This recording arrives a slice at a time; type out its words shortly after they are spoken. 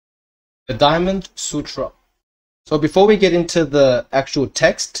The Diamond Sutra. So before we get into the actual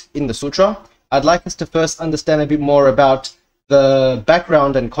text in the sutra, I'd like us to first understand a bit more about the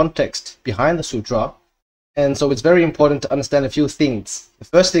background and context behind the sutra. And so it's very important to understand a few things. The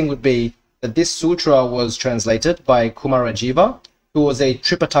first thing would be that this sutra was translated by Kumarajiva, who was a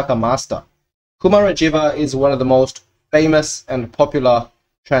Tripitaka master. Kumarajiva is one of the most famous and popular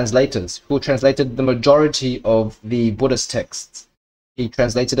translators who translated the majority of the Buddhist texts. He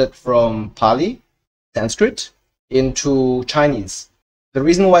translated it from Pali, Sanskrit, into Chinese. The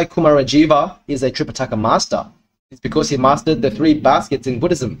reason why Kumarajiva is a Tripitaka master is because he mastered the three baskets in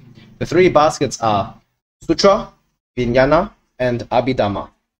Buddhism. The three baskets are Sutra, Vijnana, and Abhidhamma.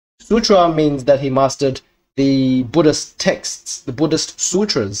 Sutra means that he mastered the Buddhist texts, the Buddhist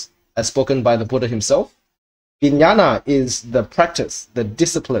sutras, as spoken by the Buddha himself. Vijnana is the practice, the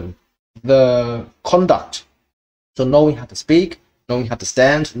discipline, the conduct. So knowing how to speak, knowing how to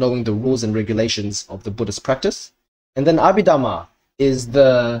stand, knowing the rules and regulations of the Buddhist practice. And then Abhidhamma is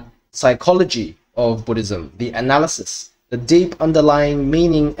the psychology of Buddhism, the analysis, the deep underlying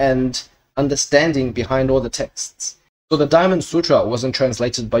meaning and understanding behind all the texts. So the Diamond Sutra wasn't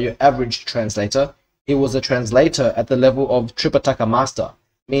translated by your average translator. He was a translator at the level of Tripitaka master,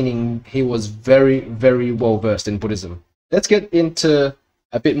 meaning he was very, very well versed in Buddhism. Let's get into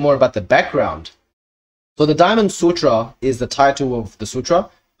a bit more about the background. So the Diamond Sutra is the title of the sutra,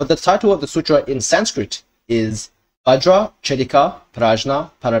 but the title of the sutra in Sanskrit is Vajra Chedika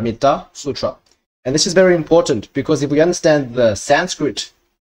Prajna Paramita Sutra. And this is very important because if we understand the Sanskrit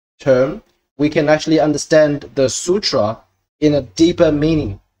term, we can actually understand the sutra in a deeper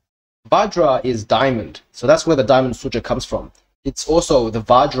meaning. Vajra is diamond, so that's where the Diamond Sutra comes from. It's also the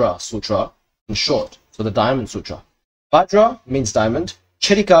Vajra Sutra in short, so the Diamond Sutra. Vajra means diamond,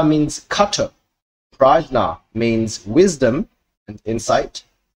 Chedika means cutter, Prajna means wisdom and insight,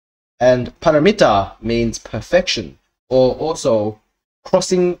 and Paramita means perfection, or also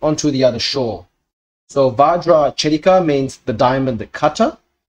crossing onto the other shore. So Vajra Chedika means the diamond cutter,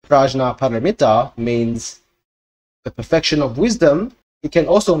 Prajna Paramita means the perfection of wisdom. It can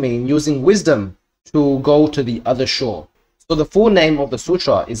also mean using wisdom to go to the other shore. So the full name of the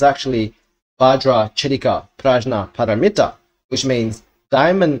sutra is actually Vajra Chedika Prajna Paramita, which means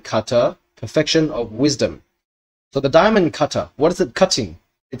diamond cutter, perfection of wisdom. So the diamond cutter, what is it cutting?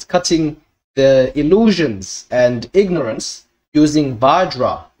 It's cutting the illusions and ignorance using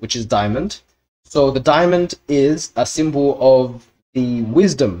Vajra, which is diamond. So the diamond is a symbol of the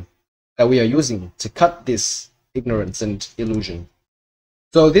wisdom that we are using to cut this ignorance and illusion.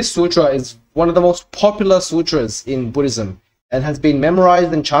 So this sutra is one of the most popular sutras in Buddhism and has been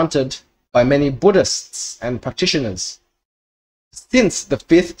memorized and chanted by many Buddhists and practitioners since the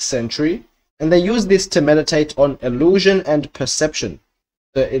 5th century, and they use this to meditate on illusion and perception,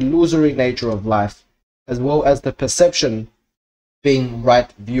 the illusory nature of life, as well as the perception being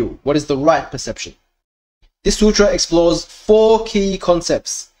right view. What is the right perception? This sutra explores 4 key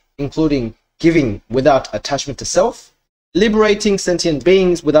concepts, including giving without attachment to self, liberating sentient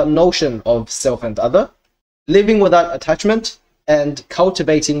beings without notion of self and other, living without attachment, and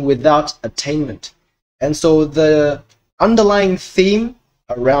cultivating without attainment. And so the underlying theme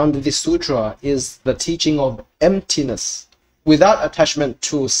around this sutra is the teaching of emptiness. Without attachment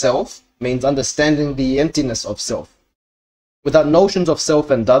to self means understanding the emptiness of self. Without notions of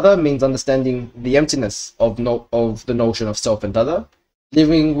self and other means understanding the emptiness of the notion of self and other.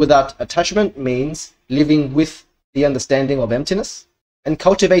 Living without attachment means living with the understanding of emptiness. And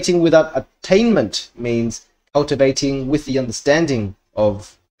cultivating without attainment means cultivating with the understanding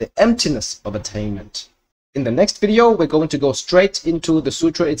of the emptiness of attainment. In the next video, we're going to go straight into the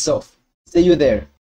sutra itself. See you there.